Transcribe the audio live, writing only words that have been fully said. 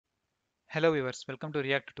Hello viewers, welcome to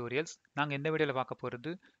React Tutorials. நாங்க இந்த வீடியோல பார்க்க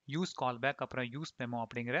போறது யூஸ் கால்பேக் அப்புறம் யூஸ் மெமோ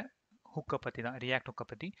அப்படிங்கிற ஹுக்கை பற்றி தான் ரியாக்ட் ஹுக்கை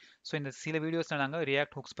பற்றி. ஸோ இந்த சில வீடியோஸில் நாங்கள்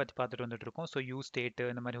ரியாக்ட் ஹுக்ஸ் பற்றி பார்த்துட்டு வந்துட்டு இருக்கோம். ஸோ யூஸ் ஸ்டேட்டு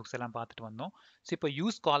இந்த மாதிரி ஹுக்ஸ் எல்லாம் பார்த்துட்டு வந்தோம். ஸோ இப்போ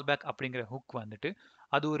யூஸ் கால்பேக் அப்படிங்கிற ஹுக் வந்துட்டு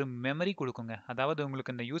அது ஒரு மெமரி கொடுக்குங்க. அதாவது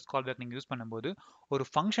உங்களுக்கு இந்த யூஸ் கால்பேக் நீங்கள் யூஸ் பண்ணும்போது ஒரு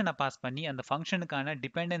ஃபங்க்ஷனை பாஸ் பண்ணி அந்த ஃபங்க்ஷனுக்கான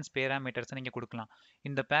டிபெண்டன்ஸ் பேராமீட்டர்ஸை நீங்கள் கொடுக்கலாம்.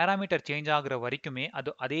 இந்த பேராமீட்டர் சேஞ்ச் ஆகுற வரைக்குமே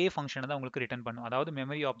அது அதே ஃபங்க்ஷனை தான் உங்களுக்கு ரிட்டர்ன் பண்ணும். அதாவது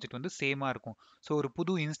மெமரி ஆப்ஜெக்ட் வந்து சேமாக இருக்கும். ஸோ ஒரு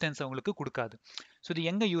புது இன்ஸ்டன்ஸ் உங்களுக்கு கொடுக்காது. ஸோ இது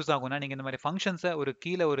எங்கே யூஸ் ஆகும்னா நீங்கள் இந்த மாதிரி ஃபங்க்ஷன்ஸை ஒரு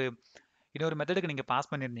கீழே ஒரு இன்னொரு மெத்தடுக்கு நீங்கள் பாஸ்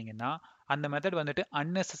பண்ணியிருந்தீங்கன்னா அந்த மெத்தட் வந்துட்டு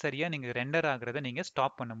அன்னெசரியாக நீங்கள் ரெண்டர் ஆகிறத நீங்கள்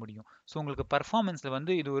ஸ்டாப் பண்ண முடியும். ஸோ உங்களுக்கு பர்ஃபார்மன்ஸில்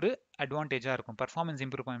வந்து இது ஒரு அட்வான்டேஜாக இருக்கும். பர்ஃபார்மன்ஸ்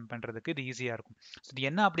இம்ப்ரூவ்மெண்ட் பண்ணுறதுக்கு இது ஈஸியாக இருக்கும். ஸோ இது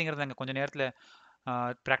என்ன அப்படிங்கிறத நாங்கள் கொஞ்சம் நேரத்தில்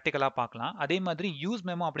ப்ராக்டிக்கலாக பார்க்கலாம். அதே மாதிரி யூஸ்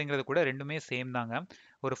மெமோ அப்படிங்கிறது கூட ரெண்டுமே சேம் தாங்க.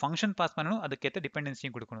 ஒரு ஃபங்க்ஷன் பாஸ் பண்ணணும், அதுக்கேற்ற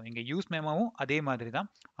டிபெண்டன்சியும் கொடுக்கணும். இங்கே யூஸ் மெமோவும் அதே மாதிரி தான்.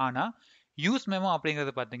 ஆனால் யூஸ் மெமோ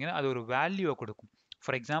அப்படிங்கிறது பார்த்தீங்கன்னா அது ஒரு வேல்யூவை கொடுக்கும்.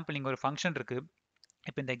 ஃபார் எக்ஸாம்பிள் நீங்கள் ஒரு ஃபங்க்ஷன் இருக்குது.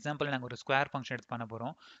 இப்போ இந்த எக்ஸாம்பிள் நாங்கள் ஒரு ஸ்கொயர் ஃபங்க்ஷன் எடுத்து பண்ண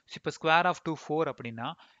போகிறோம். ஸோ இப்போ ஸ்கொயர் ஆஃப் 2 4 அப்படின்னா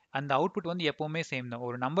அந்த அவுட்புட் வந்து எப்போவுமே சேம் தான்.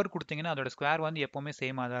 ஒரு நம்பர் கொடுத்தீங்கன்னா அதோட ஸ்கொயர் வந்து எப்போவுமே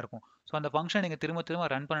சேமாக தான் இருக்கும். ஸோ அந்த ஃபங்க்ஷன் நீங்கள் திரும்ப திரும்ப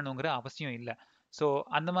ரன் பண்ணணுங்கிற அவசியம் இல்லை. ஸோ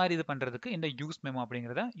அந்த மாதிரி இது பண்ணுறதுக்கு இந்த யூஸ் மெமோ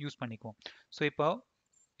அப்படிங்கிறத யூஸ் பண்ணிக்குவோம். ஸோ இப்போ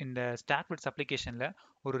இந்த ஸ்டாக்விட்ஸ் அப்ளிகேஷனில்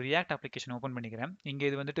ஒரு ரியாக்ட் அப்ளிகேஷன் ஓப்பன் பண்ணிக்கிறேன். இங்கே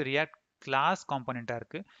இது வந்துட்டு ரியாக்ட் கிளாஸ் காம்பனண்ட்டாக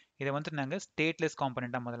இருக்குது. இதை வந்துட்டு நாங்கள் ஸ்டேட்லெஸ்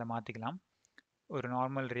காம்பனண்ட்டாக முதல்ல மாற்றிக்கலாம். ஒரு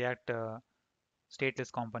normal react stateless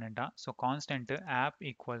காம்பனண்ட்டாக. So constant of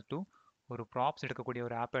equal to ஒரு ப்ராப்ஸ் எடுக்கக்கூடிய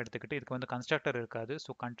ஒரு ஆப்பை எடுத்துக்கிட்டு இதுக்கு வந்து கன்ஸ்ட்ரக்டர் இருக்காது.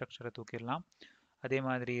 ஸோ கன்ஸ்ட்ரக்டரை தூக்கிடலாம். அதே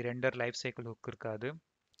மாதிரி ரெண்டர் லைஃப் சைக்கிள் ஹுக் இருக்காது.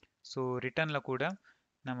 ஸோ ரிட்டர்னில் கூட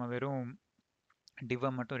நம்ம வெறும்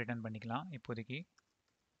டிவை மட்டும் ரிட்டர்ன் பண்ணிக்கலாம். இப்போதைக்கு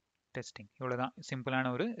டெஸ்டிங் இவ்வளோதான்.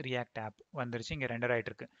 சிம்பிளான ஒரு ரியாக்ட் ஆப் வந்துருச்சு. இங்கே ரெண்டர்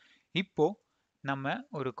ஆகிட்டு இருக்கு. இப்போ நம்ம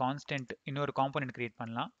ஒரு கான்ஸ்டன்ட் இன்னொரு காம்பனண்ட் கிரியேட்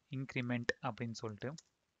பண்ணலாம். இன்க்ரிமெண்ட் அப்படின்னு சொல்லிட்டு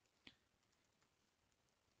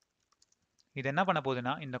இது என்ன பண்ண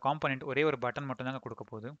போகுதுன்னா இந்த காம்பனண்ட் ஒரே ஒரு பட்டன் மட்டும் தாங்க கொடுக்க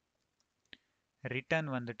போகுது. ரிட்டர்ன்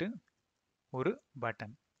வந்துட்டு ஒரு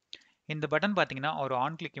பட்டன். இந்த பட்டன் பார்த்தீங்கன்னா ஒரு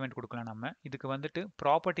ஆன் கிளிக் இவெண்ட் கொடுக்கலாம். நம்ம இதுக்கு வந்துட்டு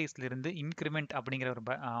ப்ராப்பர்ட்டிஸ்ல இருந்து இன்க்ரிமெண்ட் அப்படிங்கிற ஒரு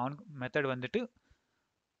மெத்தட் வந்துட்டு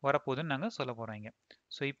வரப்போகுதுன்னு நாங்கள் சொல்ல போகிறோம் இங்கே.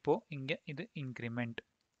 ஸோ இப்போ இங்கே இது இன்க்ரிமெண்ட்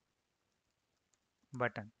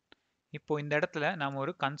பட்டன். இப்போ இந்த இடத்துல நாம்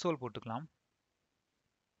ஒரு கன்சோல் போட்டுக்கலாம்.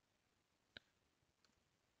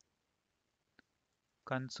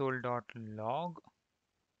 console.log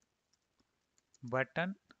button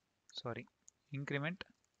increment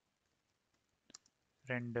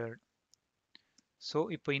rendered. So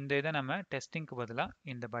இப்போ இந்த இதை நம்ம டெஸ்டிங்க்கு பதிலாக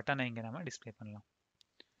இந்த பட்டனை இங்கே நம்ம டிஸ்பிளே பண்ணலாம்.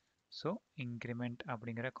 ஸோ இன்க்ரிமெண்ட்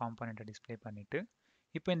அப்படிங்கிற காம்பனண்ட்டை டிஸ்பிளே பண்ணிவிட்டு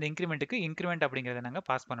இப்போ இந்த இன்க்ரிமெண்ட்டுக்கு இன்க்ரிமெண்ட் அப்படிங்கிறத நாங்கள்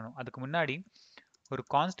பாஸ் பண்ணணும். அதுக்கு முன்னாடி ஒரு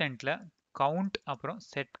கான்ஸ்டன்ட்டில் கவுண்ட் அப்புறம்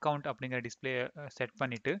செட் கவுண்ட் அப்படிங்கிற டிஸ்பிளே செட்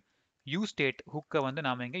பண்ணிவிட்டு யூஸ் ஸ்டேட் ஹுக்கை வந்து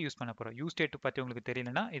நாம் இங்கே யூஸ் பண்ண போகிறோம். யூஸ் ஸ்டேட் பற்றி உங்களுக்கு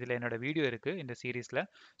தெரியலனா இதில் என்னோட வீடியோ இருக்குது இந்த சீரீஸில்.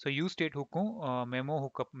 ஸோ யூஸ் ஸ்டேட் ஹுக்கும்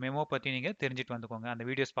மெமோ பற்றி நீங்கள் தெரிஞ்சுட்டு வந்துக்கோங்க. அந்த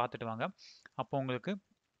வீடியோஸ் பார்த்துட்டு வாங்க. அப்போ உங்களுக்கு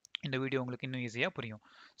இந்த வீடியோ உங்களுக்கு இன்னும் ஈஸியாக புரியும்.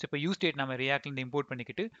 ஸோ இப்போ யூஸ் ஸ்டேட் நம்ம ரியாக்ட்லேருந்து இம்போர்ட்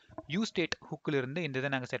பண்ணிக்கிட்டு யூஸ் ஸ்டேட் ஹுக்கிலிருந்து இந்த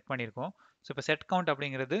இதை நாங்கள் செட் பண்ணியிருக்கோம். ஸோ இப்போ செட் கவுண்ட்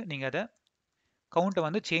அப்படிங்கிறது நீங்கள் அதை கவுண்ட்டை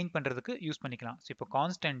வந்து சேஞ்ச் பண்ணுறதுக்கு யூஸ் பண்ணிக்கலாம். ஸோ இப்போ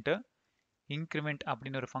கான்ஸ்டன்ட்டு இன்க்ரிமெண்ட்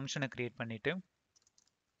அப்படின்னு ஒரு ஃபங்க்ஷனை கிரியேட் பண்ணிவிட்டு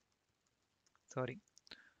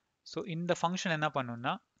ஸோ இந்த ஃபங்க்ஷன் என்ன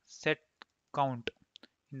பண்ணுன்னா செட் கவுண்ட்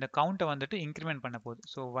இந்த கவுண்ட்டை வந்துட்டு இன்க்ரிமெண்ட் பண்ண போகுது.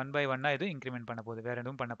 ஸோ 1 by 1 இது இன்க்ரிமெண்ட் பண்ண போகுது, வேறு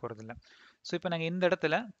எதுவும் பண்ண போகிறது இல்லை. ஸோ இப்போ நாங்கள் இந்த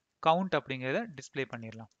இடத்துல கவுண்ட் அப்படிங்கிறத டிஸ்பிளே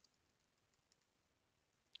பண்ணிடலாம்.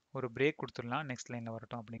 ஒரு பிரேக் கொடுத்துடலாம், நெக்ஸ்ட் லைனில்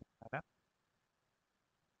வரட்டும் அப்படிங்கிறத.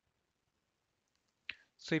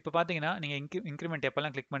 ஸோ இப்போ பார்த்தீங்கன்னா நீங்கள் இன்க்ரிமெண்ட்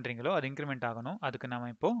எப்போல்லாம் கிளிக் பண்ணுறீங்களோ அது இன்க்ரிமெண்ட் ஆகணும். அதுக்கு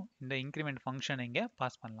நம்ம இப்போ இந்த இன்க்ரிமெண்ட் ஃபங்க்ஷனை இங்கே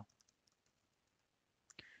பாஸ் பண்ணலாம்.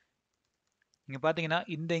 இங்கே பார்த்தீங்கன்னா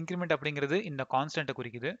இந்த இன்க்ரிமெண்ட் அப்படிங்கிறது இந்த கான்ஸ்டன்ட்டை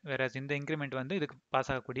குறிக்குது. வேற இந்த இன்க்ரிமெண்ட் வந்து இதுக்கு பாஸ்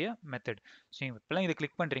ஆகக்கூடிய மெத்தட். ஸோ இப்போலாம் இது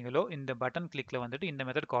கிளிக் பண்ணுறீங்களோ இந்த பட்டன் கிளிக்கில் வந்துட்டு இந்த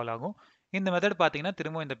மெத்தட் கால் ஆகும். இந்த மெத்தட் பார்த்தீங்கன்னா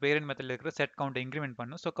திரும்ப இந்த பேரண்ட் மெத்தடில் இருக்கிற செட் கவுண்ட் இன்க்ரிமெண்ட்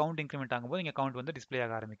பண்ணும். ஸோ கவுண்ட் இன்க்ரிமெண்ட் ஆகும்போது இங்கே கவுண்ட் வந்து டிஸ்பிளே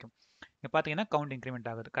ஆக ஆரம்பிக்கும். இங்கே பார்த்தீங்கன்னா கவுண்ட் இன்க்ரிமெண்ட்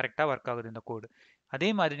ஆகுது, கரெக்டாக ஒர்க் ஆகுது இந்த கோடு.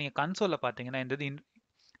 அதே மாதிரி நீங்கள் கன்சோலில் பார்த்தீங்கன்னா இந்த இது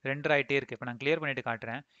ரெண்டர் ஆகிட்டே இருக்குது. இப்போ நான் கிளியர் பண்ணிட்டு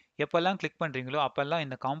காட்டுறேன். எப்போல்லாம் கிளிக் பண்ணுறீங்களோ அப்போல்லாம்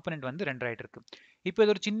இந்த காம்பனண்ட் வந்து ரெண்டர் ஆகிட்டு இருக்கு. இப்போ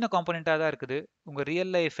இது ஒரு சின்ன காம்பனண்ட்டாக தான் இருக்குது. உங்கள்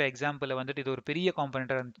ரியல் லைஃப் எக்ஸாம்பிளில் வந்துட்டு இது ஒரு பெரிய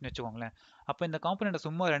காம்பனண்ட்டாக இருந்துச்சுன்னு வச்சுக்கோங்களேன். அப்போ இந்த காம்பனண்ட்டை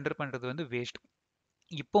சும்மா ரெண்டர் பண்ணுறது வந்து வேஸ்ட்.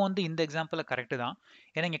 இப்போ வந்து இந்த எக்ஸாம்பிளில் கரெக்டு தான்.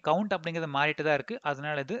 ஏன்னா இங்கே கவுண்ட் அப்படிங்கிறது மாறிட்டு தான் இருக்குது.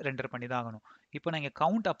 அதனால இது ரெண்டர் பண்ணி தான் ஆகணும். இப்போ நான் இங்கே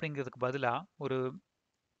கவுண்ட் அப்படிங்கிறதுக்கு பதிலாக ஒரு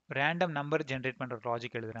ரேண்டம் நம்பர் ஜென்ரேட் பண்ணுற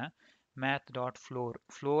லாஜிக் எழுதுகிறேன். math.floor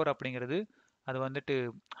ஃப்ளோர் அப்படிங்கிறது அது வந்துட்டு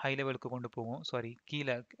ஹை லெவலுக்கு கொண்டு போகும்.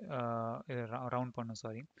 கீழே ரவுண்ட்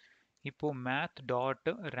பண்ணும். இப்போ மேத் டாட்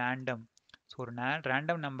ரேண்டம். ஸோ ஒரு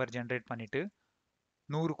ரேண்டம் நம்பர் ஜென்ரேட் பண்ணிவிட்டு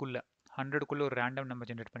 100க்குள்ளே 100க்குள்ள ஒரு ரேண்டம் நம்பர்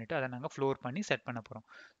ஜென்ரேட் பண்ணிட்டு அதை நாங்கள் ஃப்ளோர் பண்ணி செட் பண்ண போகிறோம்.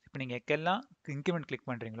 இப்போ நீங்கள் எக்கெல்லாம் இன்க்ரிமெண்ட் கிளிக்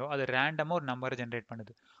பண்ணுறீங்களோ அது ரேண்டமாக ஒரு நம்பரை ஜென்ரேட்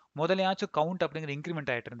பண்ணுது. முதலையாச்சும் கவுண்ட் அப்படிங்கிற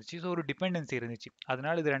இன்க்ரிமெண்ட் ஆகிட்டு இருந்துச்சு. ஸோ ஒரு டிபெண்டன்சி இருந்துச்சு.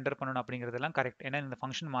 அதனால இது ரெண்டர் பண்ணணும் அப்படிங்கிறதெல்லாம் கரெக்ட். ஏன்னா இந்த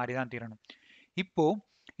ஃபங்க்ஷன் மாறி தான் தீரணும். இப்போ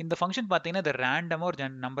இந்த ஃபங்க்ஷன் பார்த்தீங்கன்னா இது ரேண்டமாக ஒரு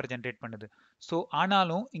நம்பர் ஜென்ரேட் பண்ணுது. ஸோ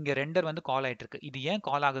ஆனாலும் இங்கே ரெண்டர் வந்து கால் ஆகிட்டு இருக்கு. இது ஏன்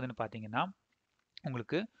கால் ஆகுதுன்னு பார்த்தீங்கன்னா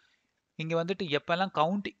உங்களுக்கு இங்கே வந்துட்டு எப்போல்லாம்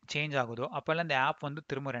கவுண்ட் சேஞ்ச் ஆகுதோ அப்போல்லாம் இந்த ஆப் வந்து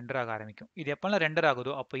திரும்ப ரெண்டர் ஆக ஆரம்பிக்கும். இது எப்போல்லாம் ரெண்டர்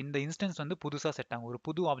ஆகுதோ அப்போ இந்த இன்ஸ்டன்ஸ் வந்து புதுசாக செட் ஆகும். ஒரு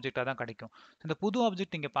புது ஆப்ஜெக்டாக தான் கிடைக்கும். இந்த புது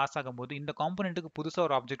ஆப்ஜெக்ட் இங்கே பாஸ் ஆகும்போது இந்த காம்பனெண்ட்டுக்கு புதுசாக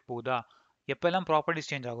ஒரு ஆப்ஜெக்ட் போகுதா, எப்போல்லாம் ப்ராப்பர்ட்டிஸ்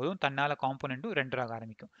சேஞ்ச் ஆகுதோ தன்னால் காம்பனெண்ட்டும் ரெண்டர் ஆக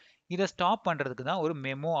ஆரம்பிக்கும். இதை ஸ்டாப் பண்ணுறதுக்கு தான் ஒரு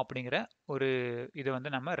மெமோ அப்படிங்கிற ஒரு இதை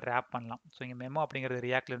வந்து நம்ம ரேப் பண்ணலாம். ஸோ இங்கே மெமோ அப்படிங்கிறது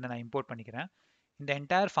ரியாக்ட்லேருந்து நான் இம்போர்ட் பண்ணிக்கிறேன். இந்த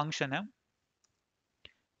என்டையர் ஃபங்க்ஷனை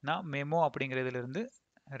நான் மெமோ அப்படிங்கிறதுலேருந்து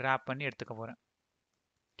ரேப் பண்ணி எடுத்துக்க போகிறேன்.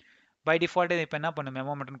 பை டிஃபால்ட் இப்போ என்ன பண்ணும்,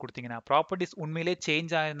 மெமோ மட்டும் கொடுத்தீங்கன்னா ப்ராப்பர்ட்டிஸ் உண்மையிலே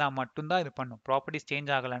சேஞ்ச் ஆகிருந்தால் மட்டும்தான் இது பண்ணும். ப்ராப்பர்ட்டிஸ் சேஞ்ச்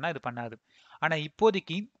ஆகலைன்னா இது பண்ணாது. ஆனால்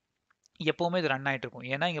இப்போதைக்கு எப்போவுமே இது ரன் ஆகிட்டு இருக்கும்.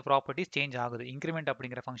 ஏன்னா இங்கே ப்ராப்பர்ட்டிஸ் சேஞ்ச் ஆகுது. இன்க்ரிமெண்ட்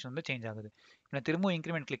அப்படிங்கிற ஃபங்க்ஷன் வந்து சேஞ்ச் ஆகுது. நான் திரும்பவும்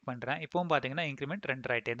இன்க்ரிமெண்ட் கிளிக் பண்ணுறேன். இப்போவும் பார்த்தீங்கன்னா இன்க்ரிமெண்ட்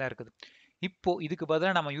ரெண்டர் ஆகிட்டே தான் இருக்குது. இப்போ இதுக்கு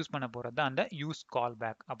பதிலாக நம்ம யூஸ் பண்ண போகிறது தான் அந்த யூஸ் கால்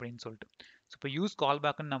பேக் அப்படின்னு சொல்லிட்டு. ஸோ இப்போ யூஸ் கால்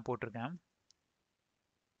பேக்னு நான் போட்டிருக்கேன்.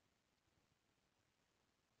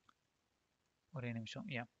 ஒரே நிமிஷம்.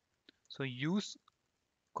 ஸோ யூஸ்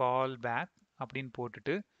கால் பேக் அப்படின்னு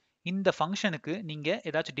போட்டுட்டு இந்த ஃபங்க்ஷனுக்கு நீங்கள்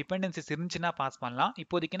ஏதாச்சும் டிபெண்டன்சிஸ் இருந்துச்சுன்னா பாஸ் பண்ணலாம்.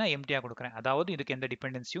 இப்போதைக்கு நான் எம்டியாக கொடுக்குறேன். அதாவது இதுக்கு எந்த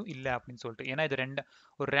டிபெண்டன்சியும் இல்லை அப்படின்னு சொல்லிட்டு. ஏன்னா இது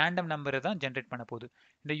ஒரு ரேண்டம் நம்பரை தான் ஜென்ரேட் பண்ண போகுது.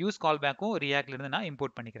 இந்த யூஸ் கால் பேக்கும் ரியாக்ட்லேருந்து நான்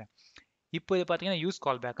இம்போர்ட் பண்ணிக்கிறேன். இப்போ இது பார்த்தீங்கன்னா யூஸ்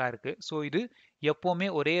கால் பேக்காக இருக்குது. ஸோ இது எப்போவுமே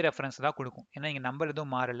ஒரே ரெஃபரன்ஸ் தான் கொடுக்கும். ஏன்னா இங்கே நம்பர்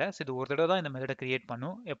எதுவும் மாறலை. ஸோ இது ஒரு தடவை தான் இந்த மெத்தடை கிரியேட்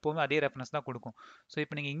பண்ணும். எப்போவுமே அதே ரெஃபரன்ஸ் தான் கொடுக்கும். ஸோ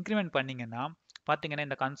இப்போ நீங்கள் இன்க்ரிமெண்ட் பண்ணீங்கன்னா பார்த்தீங்கன்னா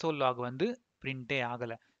இந்த கன்சோல் லாக் வந்து பிரிண்டே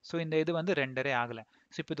ஆகலை. ஸோ இந்த இது வந்து ரெண்டரே ஆகலை.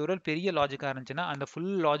 ஸோ இப்போ இது ஒரு பெரிய லாஜிக்காக இருந்துச்சுன்னா அந்த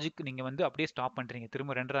ஃபுல் லாஜிக் நீங்கள் வந்து அப்படியே ஸ்டாப் பண்ணுறீங்க.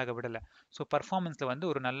 திரும்ப ரெண்டர் ஆக விடலை. ஸோ பர்ஃபார்மன்ஸில் வந்து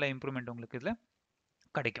ஒரு நல்ல இம்ப்ரூவ்மெண்ட் உங்களுக்கு இதில்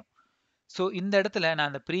கிடைக்கும். ஸோ இந்த இடத்துல நான்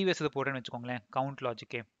அந்த ப்ரீவியஸ் இது போட்டேன்னு வச்சுக்கோங்களேன், கவுண்ட்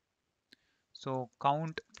லாஜிக்கே. ஸோ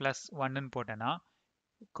கவுண்ட் ப்ளஸ் 1ன்னு போட்டேன்னா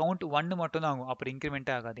கவுண்ட் 1 மட்டும் தான் ஆகும். அப்புறம்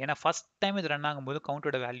இன்க்ரிமெண்ட்டே ஆகாது. ஏன்னா ஃபர்ஸ்ட் டைம் இது ரன் ஆகும்போது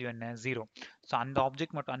கவுண்டோட வேல்யூ என்ன, 0. ஸோ அந்த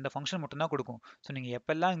ஆப்ஜெக்ட் மட்டும் அந்த ஃபங்க்ஷன் மட்டும் தான் கொடுக்கும். ஸோ நீங்கள்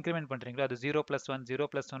எப்பெல்லாம் இன்க்ரிமெண்ட் பண்ணுறீங்களோ அது 0+1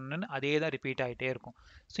 0+1ன்னு அதே தான் ரிப்பீட் ஆகிட்டே இருக்கும்.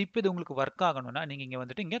 ஸோ இப்போ இது உங்களுக்கு ஒர்க் ஆகணும்னா நீங்கள் இங்கே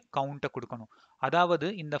வந்துட்டு இங்கே கவுண்ட்டை கொடுக்கணும். அதாவது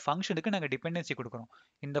இந்த ஃபங்க்ஷனுக்கு நாங்கள் டிபெண்டன்சி கொடுக்குறோம்.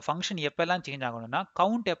 இந்த ஃபங்க்ஷன் எப்பெல்லாம் சேஞ்ச் ஆகணும்னா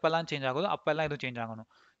கவுண்ட் எப்பெல்லாம் சேஞ்ச் ஆகுதோ அப்பெல்லாம் இதுவும் சேஞ்ச் ஆகணும்.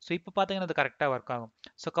 ஸோ இப்போ பார்த்தீங்கன்னா அது கரெக்டாக ஒர்க் ஆகும்.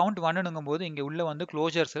 ஸோ கவுண்ட் 1ங்கும் போது இங்கே உள்ள வந்து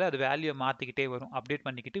க்ளோஜர்ஸில் அது வேல்யூ மாற்றிக்கிட்டே வரும், அப்டேட்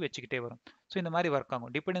பண்ணிக்கிட்டு வச்சுக்கிட்டே வரும். ஸோ இந்த மாதிரி ஒர்க்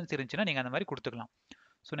ஆகும். டிபெண்டன்சி இருந்துச்சுன்னா நீங்கள் அந்த மாதிரி கொடுத்துக்கலாம்.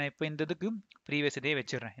 ஸோ நான் இப்போ இந்த இதுக்கு ப்ரீவியஸ் இதே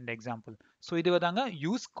வச்சிடுறேன் இந்த எக்ஸாம்பிள். ஸோ இது தாங்க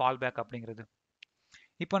யூஸ் கால் பேக் அப்படிங்கிறது.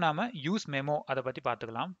 இப்போ நாம யூஸ் மெமோ அதை பற்றி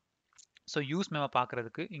பார்த்துக்கலாம். ஸோ யூஸ் மெமோ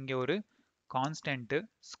பார்க்குறதுக்கு இங்கே ஒரு கான்ஸ்டன்ட்டு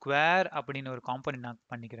ஸ்கொயர் அப்படின்னு ஒரு காம்பனண்ட் நான்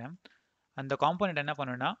பண்ணிக்கிறேன். அந்த காம்பனண்ட் என்ன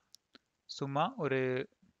பண்ணுன்னா சும்மா ஒரு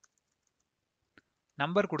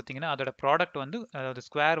நம்பர் கொடுத்தீங்கன்னா அதோட ப்ராடக்ட் வந்து அதாவது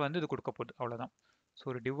ஸ்கொயர் வந்து இது கொடுக்க போகுது, அவ்வளோதான். ஸோ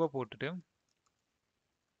ஒரு டிவ்வை போட்டுட்டு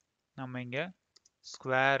நம்ம இங்கே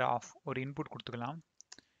ஸ்கொயர் ஆஃப் ஒரு இன்புட் கொடுத்துக்கலாம்.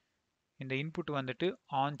 இந்த இன்புட் வந்துட்டு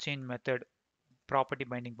on change method property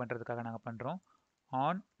binding பண்ணுறதுக்காக நாங்கள் பண்ணுறோம்.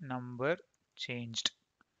 ஆன் நம்பர் சேஞ்ச்ட்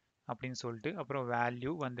அப்படின்னு சொல்லிட்டு அப்புறம்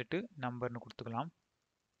வேல்யூ வந்துட்டு நம்பர்னு கொடுத்துக்கலாம்.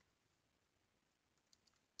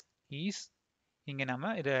 ஈஸ் இங்கே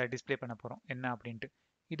நம்ம இதை டிஸ்பிளே பண்ண போகிறோம் என்ன அப்படின்ட்டு.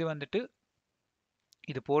 இது வந்துட்டு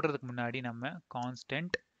இது போடுறதுக்கு முன்னாடி நம்ம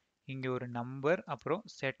கான்ஸ்டன்ட் இங்கே ஒரு நம்பர் அப்புறம்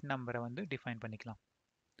செட் நம்பரை வந்து டிஃபைன் பண்ணிக்கலாம்.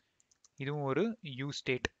 இதுவும் ஒரு யூஸ்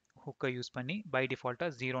ஸ்டேட் ஹுக்கை யூஸ் பண்ணி பை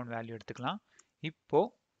டிஃபால்ட்டாக 0ன்னு வேல்யூ எடுத்துக்கலாம். இப்போ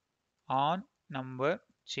ஆன் நம்பர்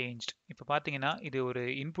சேஞ்ச்ட் இப்போ பார்த்தீங்கன்னா இது ஒரு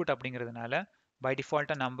இன்புட் அப்படிங்கிறதுனால பை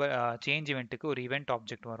டிஃபால்ட்டாக நம்பர் சேஞ்ச் இவெண்ட்டுக்கு ஒரு இவெண்ட்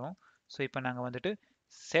ஆப்ஜெக்ட் வரும். ஸோ இப்போ நாங்கள் வந்துட்டு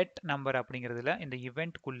செட் நம்பர் அப்படிங்கிறதுல இந்த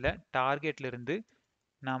இவெண்ட்குள்ள டார்கெட்ல இருந்து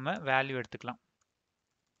நாம வேல்யூ எடுத்துக்கலாம்.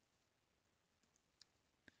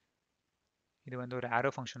 இது வந்து ஒரு ஆரோ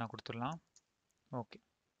ஃபங்க்ஷனாக கொடுத்துடலாம். ஓகே,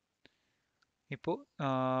 இப்போ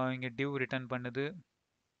இங்கே டிவ் ரிட்டர்ன் பண்ணுது,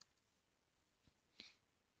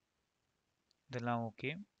 இதெல்லாம்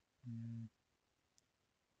ஓகே.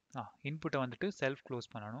 இன்புட்டை வந்துட்டு செல்ஃப்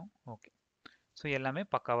க்ளோஸ் பண்ணணும். ஓகே, ஸோ எல்லாமே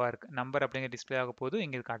பக்காவாக இருக்குது. நம்பர் அப்படிங்கிற டிஸ்பிளே ஆக போகுது,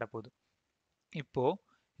 இங்கே காட்ட போகுது. இப்போது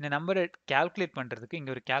இந்த நம்பரை கால்குலேட் பண்ணுறதுக்கு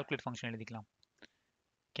இங்கே ஒரு கால்குலேட் ஃபங்க்ஷன் எழுதிக்கலாம்.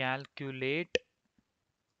 கால்குலேட்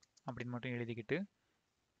அப்படின்னு மட்டும் எழுதிக்கிட்டு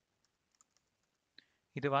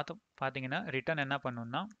இது பார்த்தீங்கன்னா ரிட்டர்ன் என்ன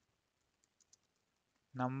பண்ணணும்னா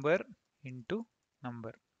நம்பர் இன்ட்டு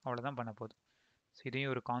நம்பர், அவ்வளோதான் பண்ண போகுது. ஸோ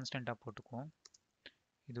இதையும் ஒரு கான்ஸ்டண்ட்டாக போட்டுக்குவோம்.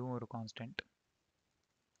 இதுவும் ஒரு கான்ஸ்டன்ட்.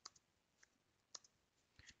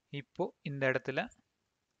 இப்போ இந்த இடத்துல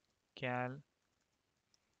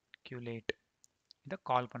கால்குலேட் இதை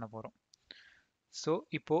கால் பண்ண போகிறோம். ஸோ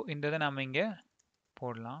இப்போ இந்த இதை நம்ம இங்கே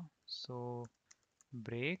போடலாம். So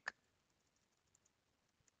break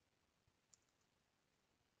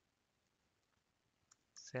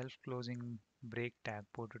self closing break take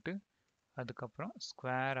போட்டுட்டு அதுக்கப்புறம்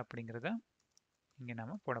ஸ்கொயர் அப்படிங்கிறத இங்கே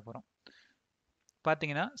நம்ம போட போகிறோம்.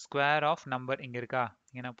 பார்த்தீங்கன்னா ஸ்கொயர் ஆஃப் நம்பர் இங்கே இருக்கா,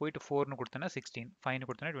 இங்கே நான் போயிட்டு 4னு கொடுத்தேன்னா 16, 5னு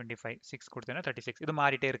கொடுத்தேன்னா 25, 6 கொடுத்தேன்னா 36. இது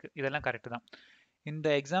மாறிட்டே இருக்குது. இதெல்லாம் கரெக்டு தான். இந்த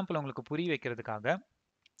எக்ஸாம்பிள் உங்களுக்கு புரிய வைக்கிறதுக்காக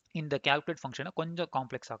இந்த கால்குலேட் ஃபங்க்ஷனை கொஞ்சம்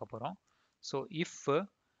காம்ப்ளெக்ஸ் ஆக்க போகிறோம். So if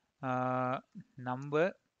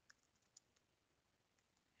number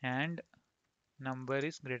and number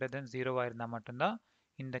is greater than 0 இருந்தால் மட்டும்தான்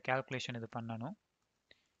இந்த கால்குலேஷன் இது பண்ணணும்.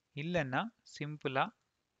 இல்லைன்னா சிம்பிளாக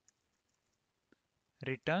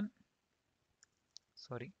ரிட்டர்ன்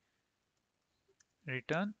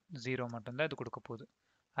 0 மட்டும்தான் இது கொடுக்க போகுது.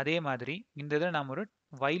 அதே மாதிரி இந்த இதில் நம்ம ஒரு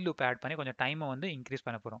while loop ஆட் பண்ணி கொஞ்சம் டைமை வந்து இன்க்ரீஸ்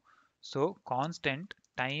பண்ண போகிறோம். So constant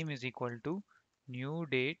time is equal to new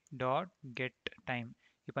date dot get time.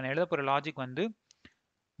 இப்போ நான் எழுத போகிற லாஜிக் வந்து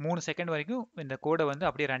 3 செகண்ட் வரைக்கும் இந்த கோடை வந்து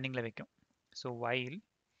அப்படியே ரன்னிங்கில் வைக்கும். ஸோ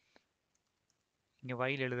இங்கே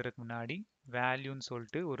while எழுதுறதுக்கு முன்னாடி வேல்யூன்னு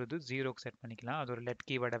சொல்லிட்டு ஒரு இது 0க்கு செட் பண்ணிக்கலாம். அது ஒரு லெட்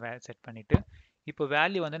கீவேர்டை செட் பண்ணிவிட்டு இப்போ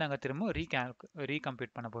வேல்யூ வந்து நாங்கள் திரும்ப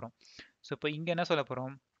ரீகம்ப்யூட் பண்ண போகிறோம். ஸோ இப்போ இங்கே என்ன சொல்ல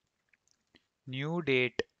போகிறோம், new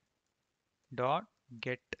date dot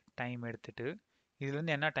get time எடுத்துட்டு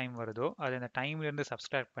இதுலேருந்து என்ன டைம் வருதோ அதை அந்த டைம்லேருந்து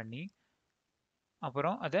சப்ஸ்ட்ராக்ட் பண்ணி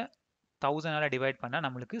அப்புறம் அதை 1000ஆல் டிவைட் பண்ணால்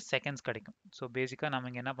நம்மளுக்கு செகண்ட்ஸ் கிடைக்கும். ஸோ பேசிக்காக நம்ம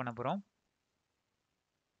இங்கே என்ன பண்ண போகிறோம்,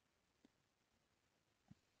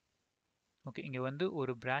 ஓகே இங்கே வந்து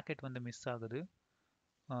ஒரு ப்ராக்கெட் வந்து மிஸ் ஆகுது.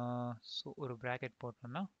 ஸோ ஒரு ப்ராக்கெட்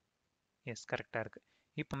போட்டோம்னா எஸ் கரெக்டாக இருக்குது.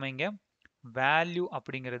 இப்போ நம்ம இங்கே வேல்யூ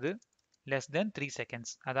அப்படிங்கிறது லெஸ் தென் 3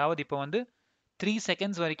 செகண்ட்ஸ், அதாவது இப்போ வந்து 3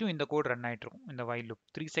 செகண்ட்ஸ் வரைக்கும் இந்த கோட் ரன் ஆகிட்டு இருக்கும். இந்த while loop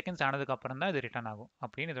 3 செகண்ட்ஸ் ஆனதுக்கு அப்புறம் தான் இது ரிட்டர்ன் ஆகும்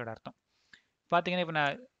அப்படின்னு இதோட அர்த்தம். பார்த்தீங்கன்னா இப்போ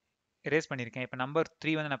நான் எரேஸ் பண்ணியிருக்கேன். இப்போ நம்பர்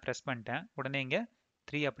 3 வந்து நான் ப்ரெஸ் பண்ணிட்டேன், உடனே இங்கே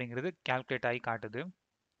 3 அப்படிங்கிறது கால்குலேட் ஆகி காட்டுது.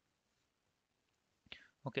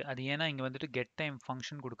 ஓகே அது ஏன்னா இங்கே வந்துட்டு கெட் டைம்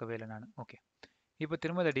ஃபங்க்ஷன் கொடுக்கவே இல்லை நான். ஓகே இப்போ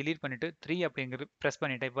திரும்ப அதை டிலீட் பண்ணிவிட்டு 3 அப்படிங்கிறது ப்ரெஸ்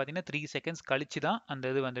பண்ணிட்டேன். இப்போ பார்த்தீங்கன்னா 3 செகண்ட்ஸ் கழிச்சு தான்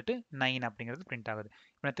அந்த இது வந்துட்டு 9 அப்படிங்கிறது பிரிண்ட் ஆகுது.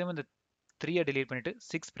 இப்போ நான் திரும்ப இந்த 3 டிலீட் பண்ணிவிட்டு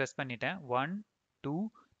 6 ப்ரெஸ் பண்ணிட்டேன். 1 2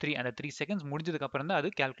 3 அந்த 3 செகண்ட்ஸ் முடிஞ்சதுக்கு அப்புறம் தான் அது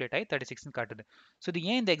கால்குலேட் ஆகி 36 காட்டுது. ஸோ இது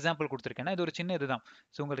ஏன் இந்த எக்ஸாம்பிள் கொடுத்துருக்கேன்னா இது ஒரு சின்ன இதுதான்.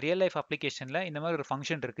 ஸோ உங்கள் ரியல் லைஃப் அப்ளிகேஷனில் இந்த மாதிரி ஒரு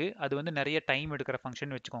ஃபங்க்ஷன் இருக்குது, அது வந்து நிறைய டைம் எடுக்கிற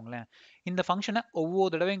ஃபங்க்ஷன் வச்சுக்கோங்களேன். இந்த ஃபங்க்ஷனை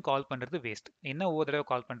ஒவ்வொரு தடவையும் கால் பண்ணுறது வேஸ்ட். என்ன ஒவ்வொரு தடவை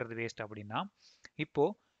கால் பண்ணுறது வேஸ்ட் அப்படின்னா,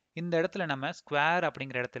 இப்போது இந்த இடத்துல நம்ம ஸ்கொயர்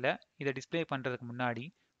அப்படிங்கிற இடத்துல இதை டிஸ்பிளே பண்ணுறதுக்கு முன்னாடி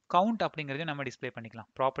கவுண்ட் அப்படிங்கிறதையும் நம்ம டிஸ்பிளே பண்ணிக்கலாம்.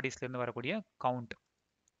 ப்ராப்பர்ட்டிஸ்லேருந்து வரக்கூடிய கவுண்ட்.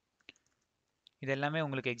 இது எல்லாமே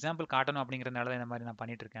உங்களுக்கு எக்ஸாம்பிள் காட்டணும் அப்படிங்கிறதுனால தான் இந்த மாதிரி நான்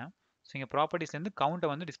பண்ணிட்டு இருக்கேன். ஸோ இங்கே ப்ராப்பர்ட்டிஸ்லேருந்து கவுண்ட்டை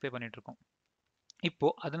வந்து டிஸ்பிளே பண்ணிட்டு இருக்கோம்.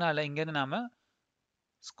 இப்போது அதனால இங்கேருந்து நாம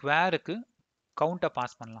ஸ்கொயருக்கு கவுண்ட்டை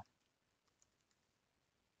பாஸ் பண்ணலாம்.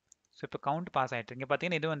 ஸோ இப்போ கவுண்ட் பாஸ் ஆகிட்டு இங்கே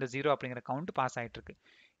பார்த்தீங்கன்னா இது வந்து 0 அப்படிங்கிற கவுண்ட் பாஸ் ஆகிட்டு இருக்கு.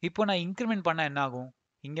 இப்போ நான் இன்க்ரிமெண்ட் பண்ணால் என்ன ஆகும்,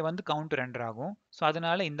 இங்கே வந்து கவுண்ட் ரெண்டர் ஆகும். ஸோ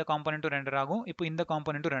அதனால இந்த காம்பனண்ட்டும் ரெண்டர் ஆகும், இப்போ இந்த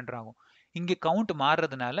காம்பனண்ட்டும் ரெண்டர் ஆகும். இங்கே கவுண்ட்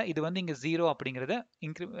மாறுறதுனால இது வந்து இங்கே 0 அப்படிங்கிறத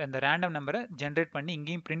அந்த ரேண்டம் நம்பரை ஜென்ரேட் பண்ணி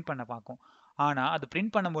இங்கேயும் பிரிண்ட் பண்ண பார்க்கும். ஆனால் அது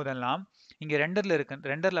பிரிண்ட் பண்ணும்போதெல்லாம் இங்கே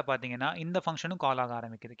ரெண்டரில் பார்த்தீங்கன்னா இந்த ஃபங்க்ஷனும் கால் ஆக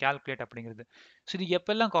ஆரம்பிக்குது, கால்குலேட் அப்படிங்கிறது. ஸோ இது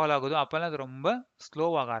எப்பெல்லாம் கால் ஆகுதோ அப்போல்லாம் அது ரொம்ப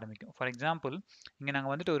ஸ்லோவாக ஆரம்பிக்கும். ஃபார் எக்ஸாம்பிள் இங்கே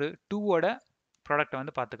நாங்கள் வந்துட்டு ஒரு 2ஓட ப்ராடக்ட்டை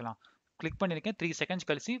வந்து பார்த்துக்கலாம். கிளிக் பண்ணியிருக்கேன், 3 செகண்ட்ஸ்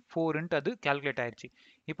கழிச்சு 4ன்ட்டு அது கால்குலேட் ஆயிடுச்சு.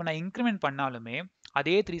 இப்போ நான் இன்க்ரிமெண்ட் பண்ணாலுமே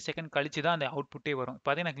அதே 3 செகண்ட் கழிச்சு தான் அந்த அவுட்புட்டே வரும்.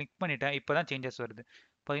 பார்த்தீங்கன்னா நான் கிளிக் பண்ணிட்டேன், இப்போ தான் சேஞ்சஸ் வருது.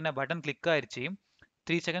 பார்த்தீங்கன்னா பட்டன் கிளிக் ஆயிடுச்சு,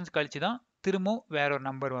 3 செகண்ட்ஸ் கழிச்சு தான் திரும்பவும் வேற ஒரு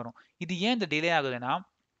நம்பர் வரும். இது ஏன் இந்த டிலே ஆகுதுன்னா,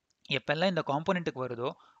 எப்பெல்லாம் இந்த காம்போனெண்ட்டுக்கு வருதோ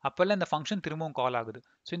அப்பெல்லாம் இந்த ஃபங்க்ஷன் திரும்பவும் கால் ஆகுது.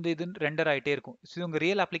 ஸோ இந்த இது ரெண்டர் ஆகிட்டே இருக்கும். ஸோ உங்கள்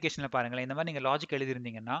ரியல் அப்ளிகேஷனில் பாருங்களேன், இந்த மாதிரி நீங்கள் லாஜிக்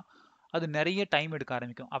எழுதிருந்தீங்கன்னா அது நிறைய டைம் எடுக்க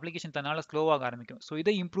ஆரம்பிக்கும், அப்ளிகேஷன் தன்னால் ஸ்லோவாக ஆரம்பிக்கும். ஸோ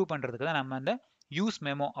இதை இம்ப்ரூவ் பண்ணுறதுக்கு தான் நம்ம அந்த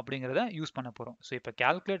useMemo அப்படிங்கிறத யூஸ் பண்ண போகிறோம். ஸோ இப்போ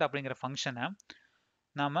கால்குலேட் அப்படிங்கிற ஃபங்க்ஷனை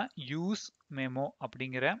நாம் useMemo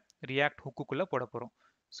அப்படிங்கிற ரியாக்ட் ஹுக்குக்குள்ளே போட போகிறோம்.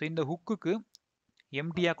 ஸோ இந்த ஹுக்குக்கு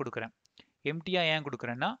எம்டியாக கொடுக்குறேன். எம்டியாக ஏன்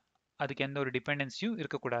கொடுக்குறேன்னா அதுக்கு எந்த ஒரு டிபெண்டன்சியும்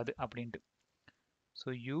இருக்கக்கூடாது அப்படின்ட்டு. ஸோ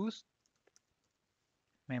useMemo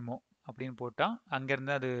அப்படின்னு போட்டால்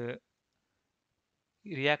அங்கேருந்து அது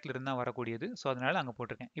ரியாக்ட்ல இருந்தால் வரக்கூடியது. ஸோ அதனால அங்கே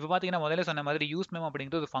போட்டிருக்கேன். இப்போ பார்த்தீங்கன்னா முதல்ல சொன்ன மாதிரி useMemo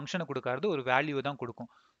அப்படிங்கிறது ஒரு ஃபங்க்ஷனை கொடுக்காது, ஒரு வேல்யூ தான் கொடுக்கும்.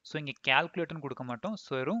 ஸோ இங்கே கால்குலேட்னு கொடுக்க மாட்டோம்,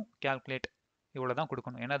 ஸோ வெறும் கால்குலேட் இவ்வளோ தான்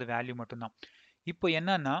கொடுக்கணும், ஏன்னா அது வேல்யூ மட்டும்தான். இப்போ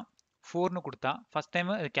என்னன்னா 4னு கொடுத்தா ஃபர்ஸ்ட் டைம்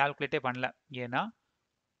அது கால்குலேட்டே பண்ணல, ஏன்னா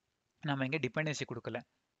நம்ம இங்கே டிபெண்டன்சி கொடுக்கல.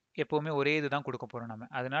 எப்போவுமே ஒரே இது தான் கொடுக்க போகிறோம் நம்ம.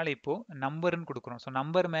 அதனால இப்போ நம்பர்னு கொடுக்குறோம். ஸோ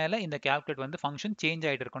நம்பர் மேலே இந்த கால்குலேட் வந்து ஃபங்க்ஷன் சேஞ்ச்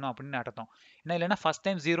ஆகிட்டு இருக்கணும் அப்படின்னு அர்த்தம். ஏன்னா இல்லைன்னா ஃபர்ஸ்ட்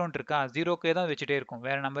டைம் 0ன்னு இருக்கா, 0க்கே தான் வச்சுட்டே இருக்கும்,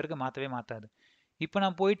 வேற நம்பருக்கு மாற்றவே மாற்றாது. இப்போ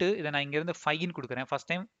நான் போயிட்டு இதை நான் இங்கேருந்து 5ன்னு கொடுக்குறேன். ஃபர்ஸ்ட்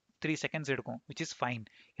டைம் 3 செகண்ட்ஸ் எடுக்கும், விச் இஸ் ஃபைன்,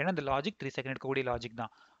 ஏன்னா இந்த லாஜிக் 3 செகண்ட் எடுக்கக்கூடிய லாஜிக்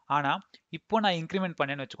தான். ஆனால் இப்போ நான் இன்க்ரிமெண்ட்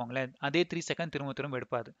பண்ணேன்னு வச்சுக்கோங்களேன், அதே 3 செகண்ட் திரும்ப திரும்ப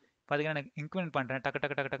எடுப்பாது. பார்த்தீங்கன்னா நான் இன்க்ரிமெண்ட் பண்ணுறேன், டக்கு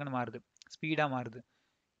டக்கு டக்கு டக்குன்னு மாறுது, ஸ்பீடாக மாறுது.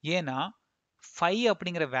 ஏன்னா 5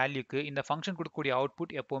 அப்படிங்கிற வேல்யூக்கு இந்த ஃபங்க்ஷன் கொடுக்கக்கூடிய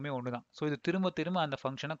அவுட்புட் எப்போவுமே ஒன்று தான். ஸோ இது திரும்ப திரும்ப அந்த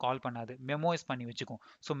ஃபங்க்ஷனை கால் பண்ணாது, மெமோவைஸ் பண்ணி வச்சுக்கும்.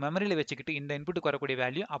 ஸோ மெமரியில் வச்சுக்கிட்டு இந்த இன்புட்டுக்கு வரக்கூடிய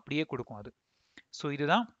வேல்யூ அப்படியே கொடுக்கும் அது. ஸோ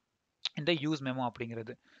இதுதான் இந்த யூஸ் மெமோ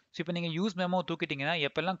அப்படிங்கிறது. ஸோ இப்போ நீங்கள் யூஸ் மெமோ தூக்கிட்டீங்கன்னா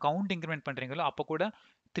எப்பெல்லாம் கவுண்ட் இன்க்ரிமெண்ட் பண்ணுறீங்களோ அப்போ கூட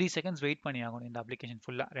 3 செகண்ட்ஸ் வெயிட் பண்ணி ஆகணும் இந்த அப்ளிகேஷன்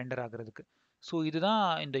ஃபுல்லாக ரெண்டர் ஆகுறதுக்கு. ஸோ இதுதான்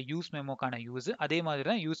இந்த யூஸ் மெமோக்கான யூஸ். அதே மாதிரி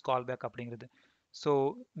தான் யூஸ் கால் பேக் அப்படிங்கிறது. ஸோ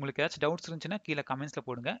உங்களுக்கு ஏதாச்சும் டவுட்ஸ் இருந்துச்சுன்னா கீழே கமெண்ட்ஸில்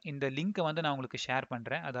போடுங்க. இந்த லிங்க்கை வந்து நான் உங்களுக்கு ஷேர்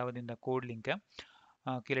பண்ணுறேன், அதாவது இந்த கோட் லிங்க்கை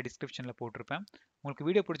கீழே டிஸ்கிரிப்ஷனில் போட்டிருப்பேன். உங்களுக்கு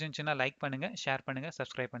வீடியோ பிடிச்சிருந்துச்சுன்னா லைக் பண்ணுங்கள், ஷேர் பண்ணுங்கள்,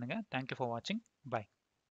 சப்ஸ்கிரைப் பண்ணுங்கள். தேங்க்யூ ஃபார் வாட்சிங். பை.